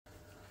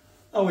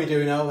How are we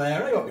doing out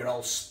there? I hope you're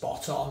all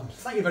spot on.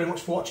 Thank you very much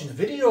for watching the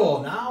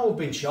video. Now I've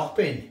been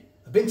shopping.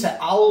 I've been to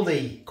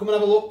Aldi. Come and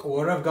have a look at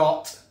what I've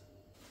got.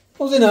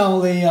 I was in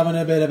Aldi having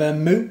a bit of a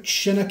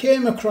mooch and I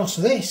came across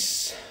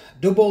this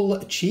double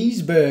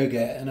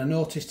cheeseburger and I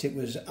noticed it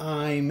was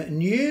I'm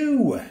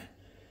new.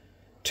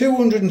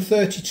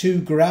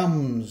 232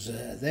 grams.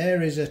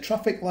 There is a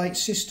traffic light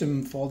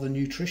system for the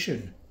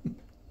nutrition.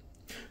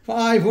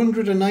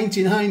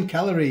 599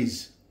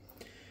 calories.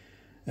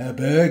 A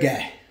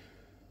burger.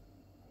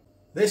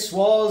 This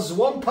was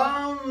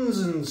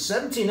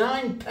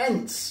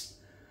 £1.79.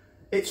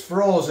 It's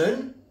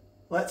frozen.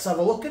 Let's have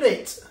a look at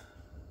it.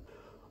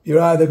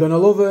 You're either going to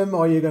love them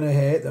or you're going to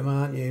hate them,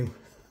 aren't you?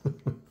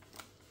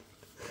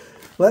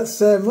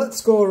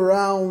 Let's go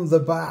around the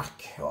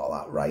back. Oh,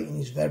 that writing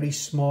is very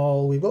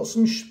small. We've got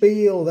some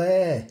spiel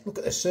there. Look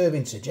at the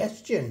serving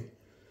suggestion.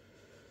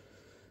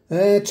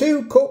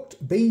 2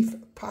 cooked beef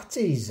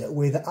patties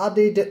with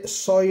added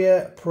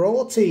soya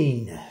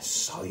protein.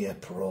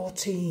 Soya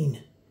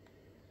protein.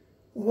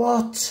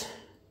 What?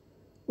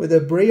 With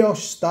a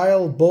brioche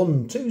style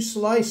bun, 2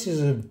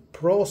 slices of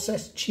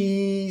processed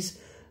cheese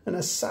and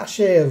a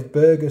sachet of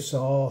burger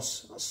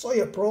sauce.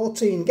 Soya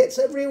protein gets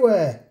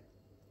everywhere.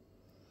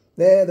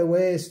 They're the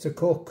ways to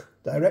cook.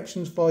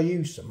 Directions for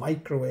use, a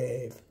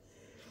microwave.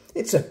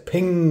 It's a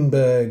ping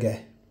burger.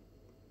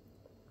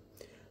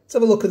 Let's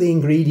have a look at the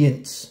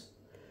ingredients.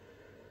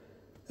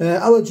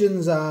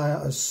 Allergens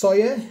are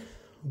soya,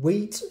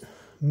 wheat,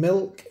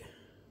 milk,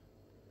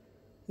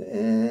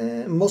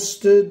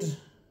 mustard.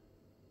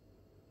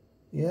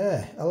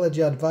 Yeah,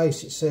 allergy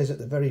advice it says at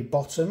the very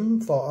bottom.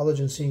 For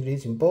allergens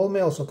ingredients in bowl may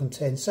also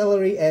contain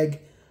celery,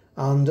 egg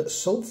and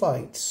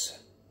sulfites.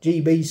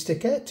 GB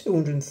sticker,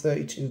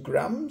 232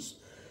 grams.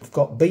 I've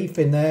got beef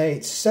in there,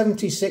 it's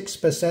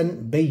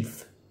 76%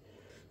 beef.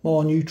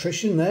 More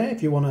nutrition there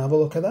if you want to have a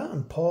look at that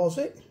and pause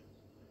it.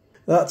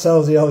 That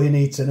tells you all you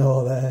need to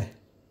know there.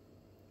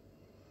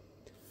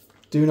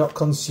 Do not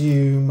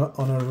consume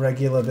on a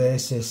regular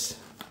basis.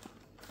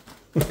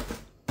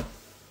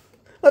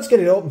 Let's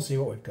get it open and see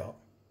what we've got.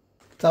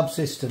 Tab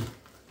system.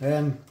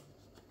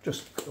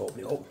 Just open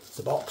it up. It's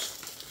the box.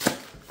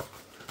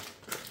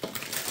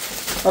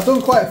 I've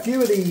done quite a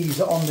few of these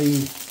on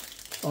the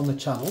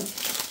channel.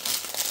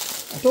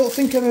 I don't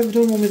think I've ever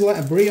done one with like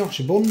a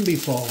brioche bun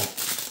before.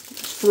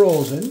 It's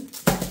frozen.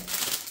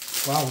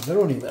 Wow,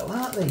 they're only little,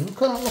 aren't they?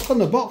 Look on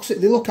the box.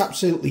 They look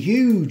absolutely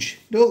huge,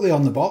 don't they,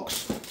 on the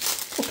box?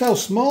 Look how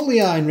small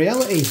they are in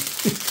reality.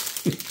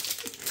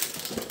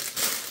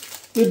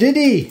 The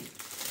diddy.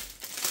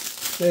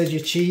 There's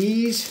your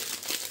cheese.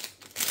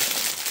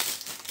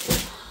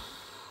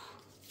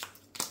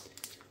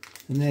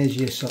 And there's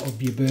your sort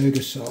of your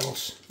burger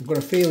sauce. I've got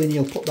a feeling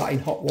you'll put that in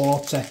hot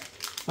water.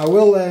 I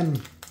will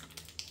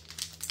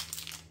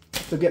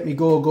to get me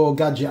go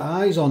gadget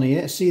eyes on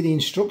here to see the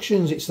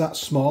instructions. It's that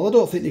small. I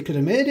don't think they could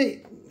have made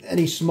it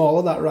any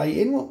smaller, that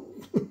writing. What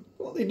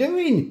are they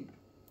doing?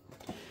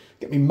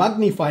 Get me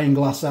magnifying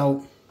glass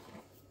out.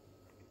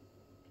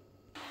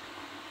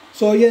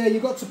 So yeah,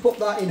 you've got to put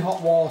that in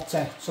hot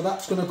water. So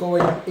that's going to go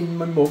in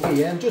my mug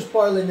here. I'm just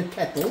boiling the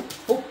kettle.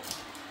 Oh,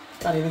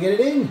 can't even get it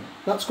in.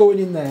 That's going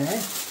in there.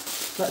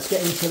 Let's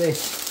get into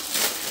this.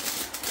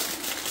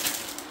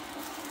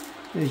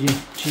 There's your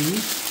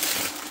cheese.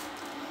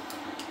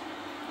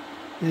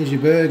 There's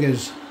your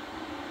burgers.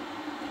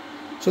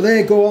 So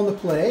they go on the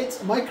plate,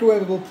 a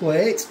microwavable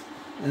plate,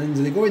 and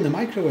they go in the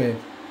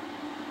microwave.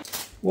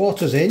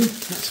 Water's in.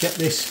 Let's get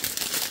this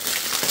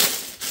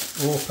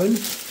open.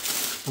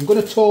 I'm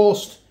going to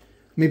toast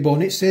my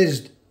bun. It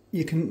says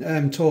you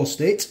can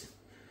toast it,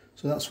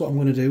 so that's what I'm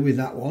going to do with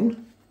that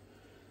one.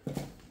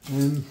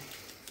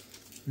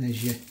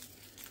 There's your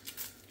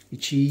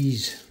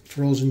cheese,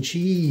 frozen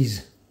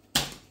cheese.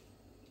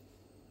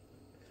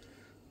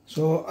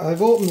 So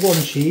I've opened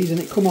one cheese and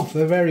it come off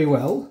very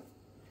well.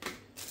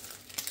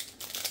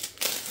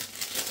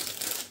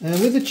 And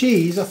with the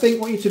cheese, I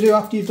think what you to do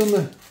after you've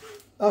done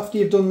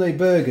the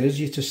burgers,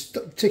 you to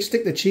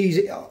stick the cheese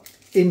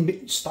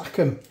in, stack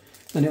them,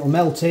 and it'll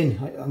melt in.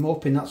 I'm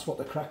hoping that's what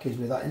the crack is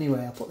with that.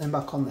 Anyway, I'll put them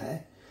back on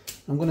there.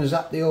 I'm going to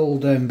zap the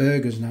old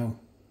burgers now.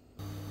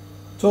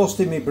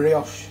 Toasting my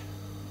brioche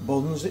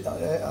buns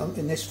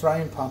in this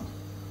frying pan.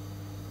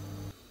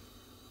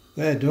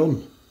 They're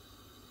done.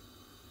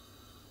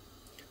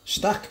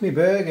 Stack my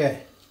burger.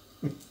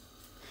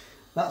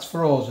 That's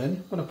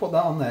frozen. I'm going to put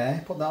that on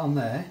there, put that on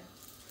there,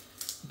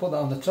 put that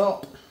on the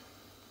top.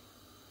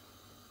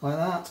 Like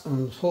that,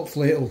 and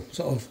hopefully it'll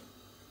sort of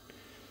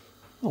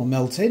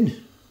melt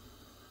in.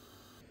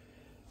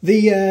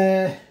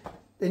 The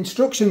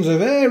instructions are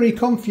very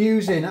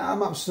confusing.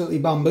 I'm absolutely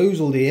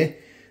bamboozled here.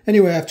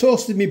 Anyway, I've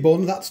toasted my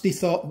bun. That's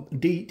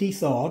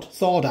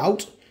thawed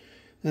out,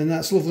 and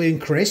that's lovely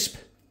and crisp.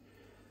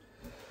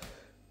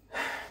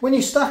 When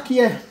you stack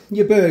your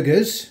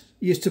burgers,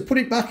 you used to put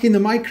it back in the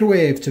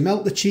microwave to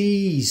melt the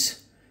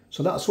cheese.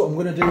 So that's what I'm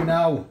going to do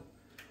now.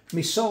 My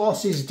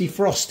sauce is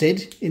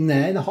defrosted in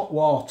there in the hot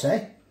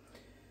water.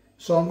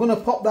 So I'm going to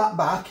pop that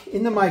back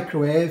in the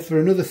microwave for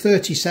another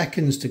 30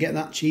 seconds to get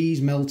that cheese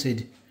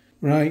melted.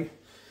 Right,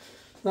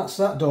 that's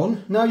that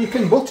done. Now you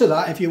can butter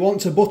that if you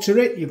want to butter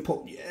it. You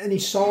put any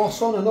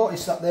sauce on. I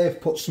noticed that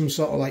they've put some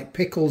sort of like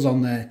pickles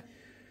on there.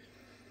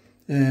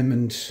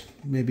 And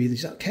maybe,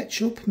 is that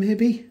ketchup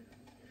maybe?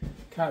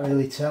 Can't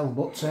really tell,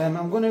 but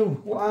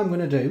what I'm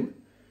going to do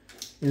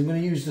is I'm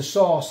going to use the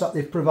sauce that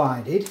they've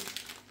provided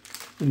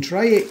and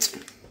try it.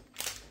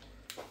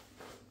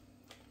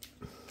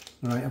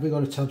 Right, have we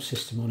got a tab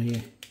system on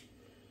here?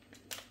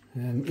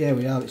 Yeah,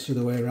 we have. It's the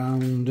other way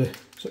around.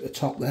 It's at the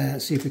top there.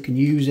 Let's see if we can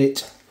use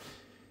it.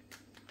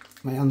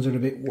 My hands are a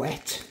bit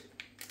wet.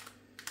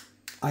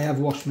 I have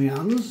washed my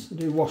hands. I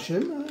do wash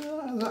them.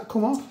 Has that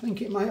come off? I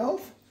think it might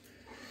have.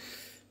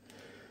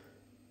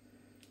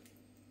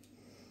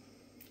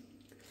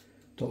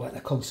 Don't like the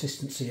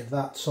consistency of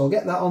that. So I'll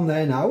get that on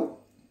there now.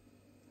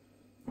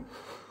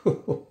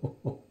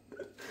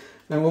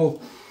 Then we'll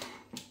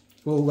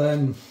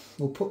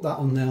put that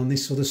on there on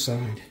this other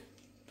side.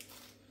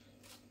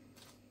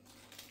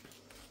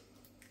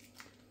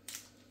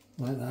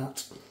 Like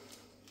that.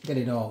 Get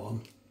it all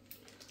on.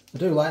 I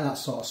do like that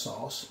sort of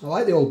sauce. I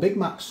like the old Big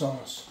Mac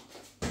sauce.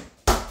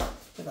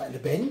 Put that in the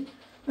bin.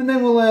 And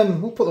then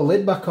we'll put the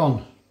lid back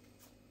on.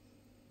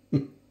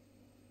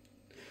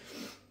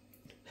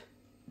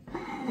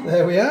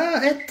 There we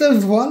are. Et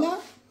voila.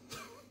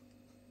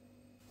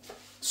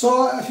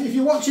 So if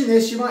you're watching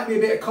this, you might be a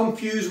bit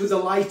confused with the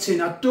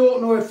lighting. I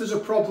don't know if there's a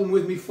problem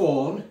with my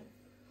phone.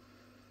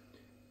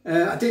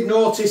 I did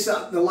notice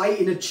that the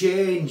lighting had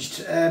changed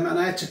and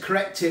I had to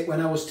correct it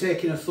when I was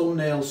taking a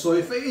thumbnail. So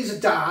if it is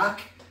dark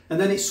and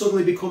then it's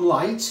suddenly become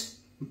light,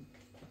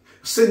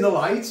 seen the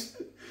light.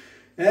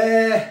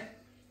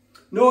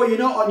 No, you're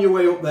not on your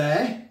way up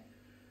there.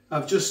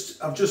 I've just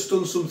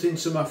done something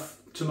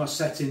to my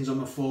settings on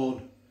my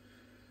phone.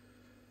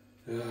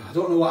 I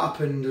don't know what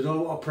happened. I don't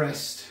know what I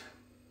pressed.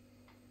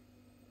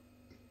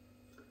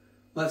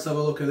 Let's have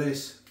a look at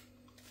this.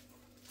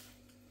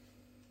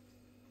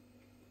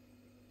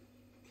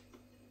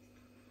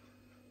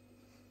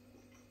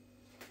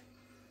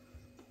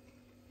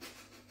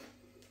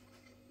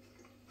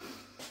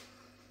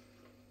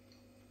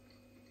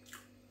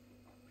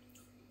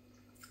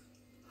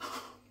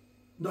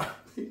 No,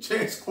 it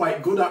tastes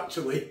quite good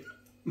actually.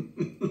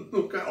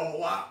 Look at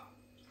all that.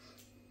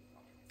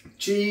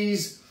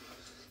 Cheese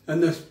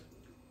and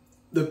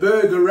the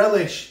burger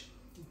relish.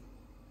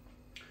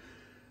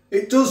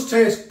 It does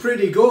taste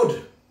pretty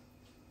good.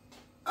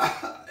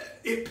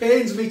 It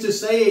pains me to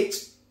say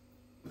it.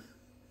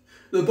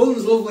 The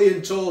bun's lovely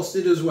and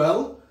toasted as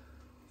well.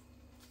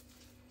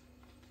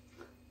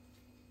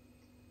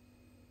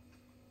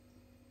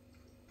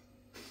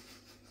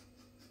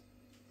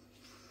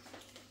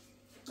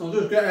 I'll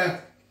just get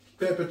a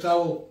paper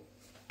towel.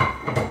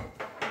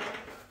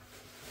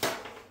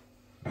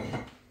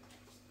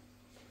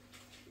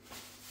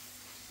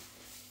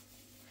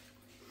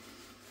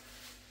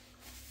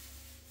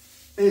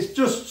 It's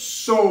just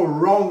so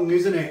wrong,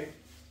 isn't it?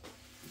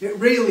 It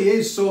really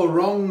is so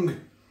wrong.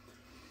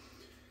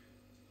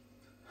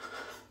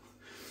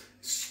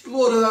 A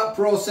load of that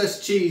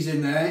processed cheese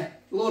in there,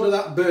 a load of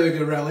that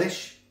burger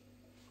relish,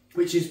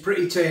 which is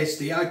pretty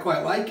tasty. I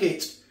quite like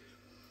it.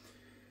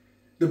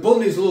 The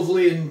bun is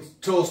lovely and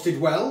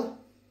toasted well,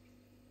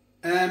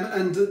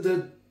 and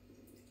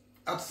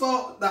I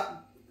thought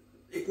that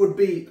it would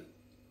be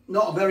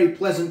not a very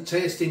pleasant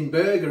tasting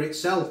burger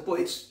itself, but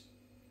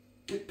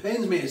it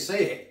pains me to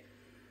say it.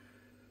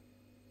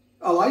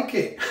 I like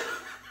it.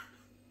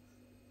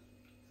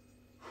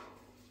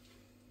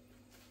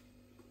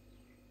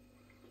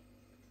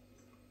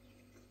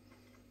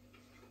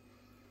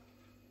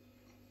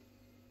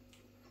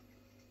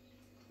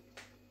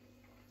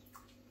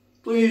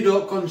 Please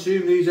don't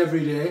consume these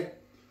every day.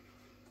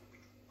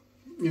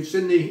 You've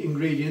seen the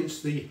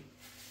ingredients, the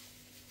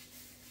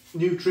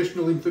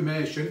nutritional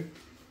information.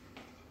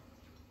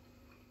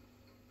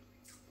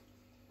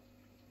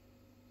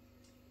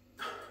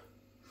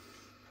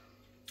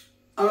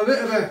 I'm a bit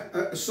of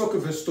a sucker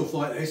for stuff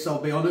like this,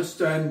 I'll be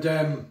honest, and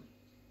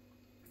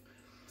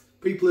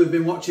people who've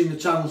been watching the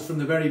channels from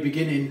the very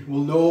beginning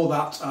will know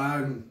that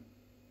I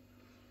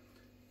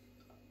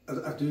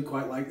do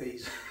quite like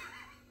these.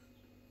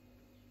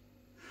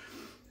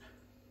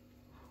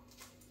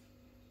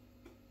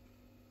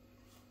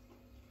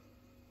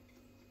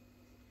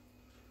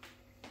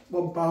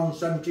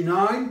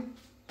 £1.79.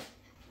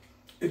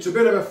 It's a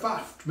bit of a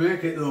faff to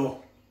make it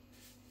though.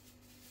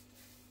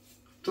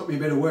 Took me a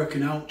bit of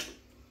working out.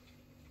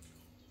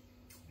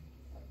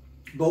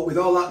 But with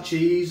all that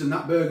cheese and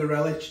that burger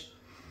relish,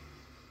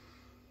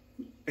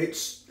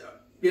 it's,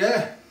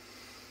 yeah,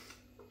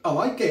 I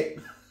like it.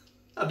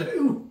 I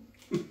do.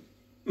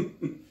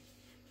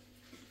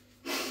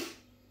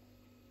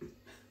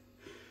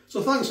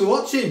 So thanks for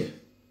watching.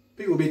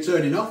 People will be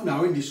turning off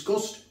now in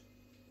disgust.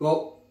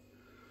 But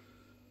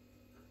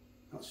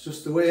that's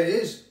just the way it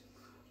is.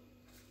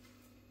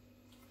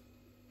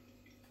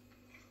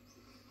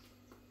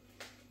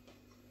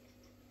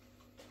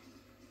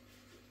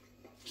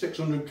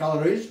 .600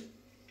 calories.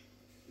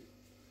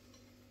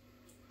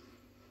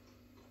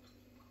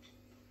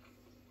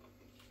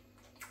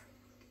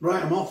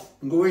 Right, I'm off.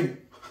 I'm going.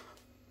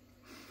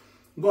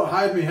 I've got to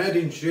hide my head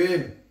in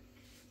shame.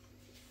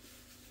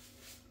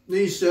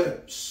 These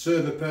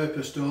serve a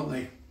purpose, don't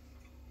they?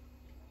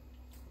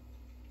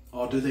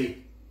 Or do they?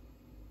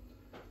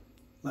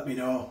 Let me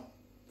know.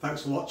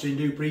 Thanks for watching,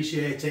 do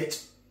appreciate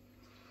it.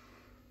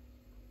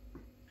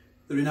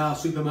 They're in our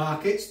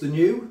supermarkets, the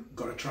new.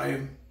 Gotta try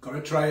them,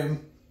 gotta try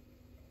them.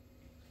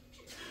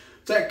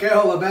 Take care,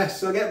 all the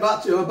best. I'll get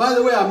back to you. By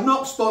the way, I'm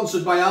not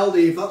sponsored by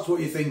Aldi, if that's what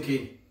you're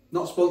thinking.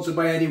 Not sponsored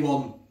by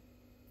anyone.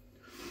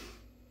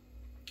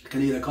 I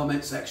can hear the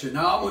comment section.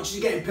 Now, how much are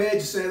you getting paid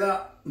to say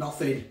that?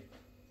 Nothing.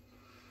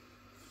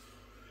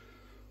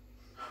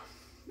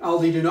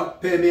 Aldi do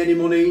not pay me any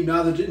money,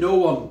 neither do no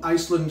one.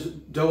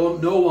 Iceland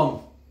don't, no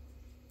one.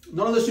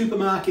 None of the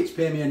supermarkets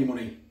pay me any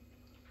money.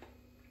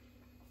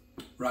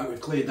 Right,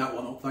 we've cleared that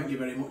one up. Thank you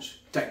very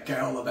much. Take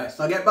care, all the best.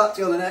 I'll get back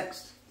to you on the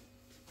next.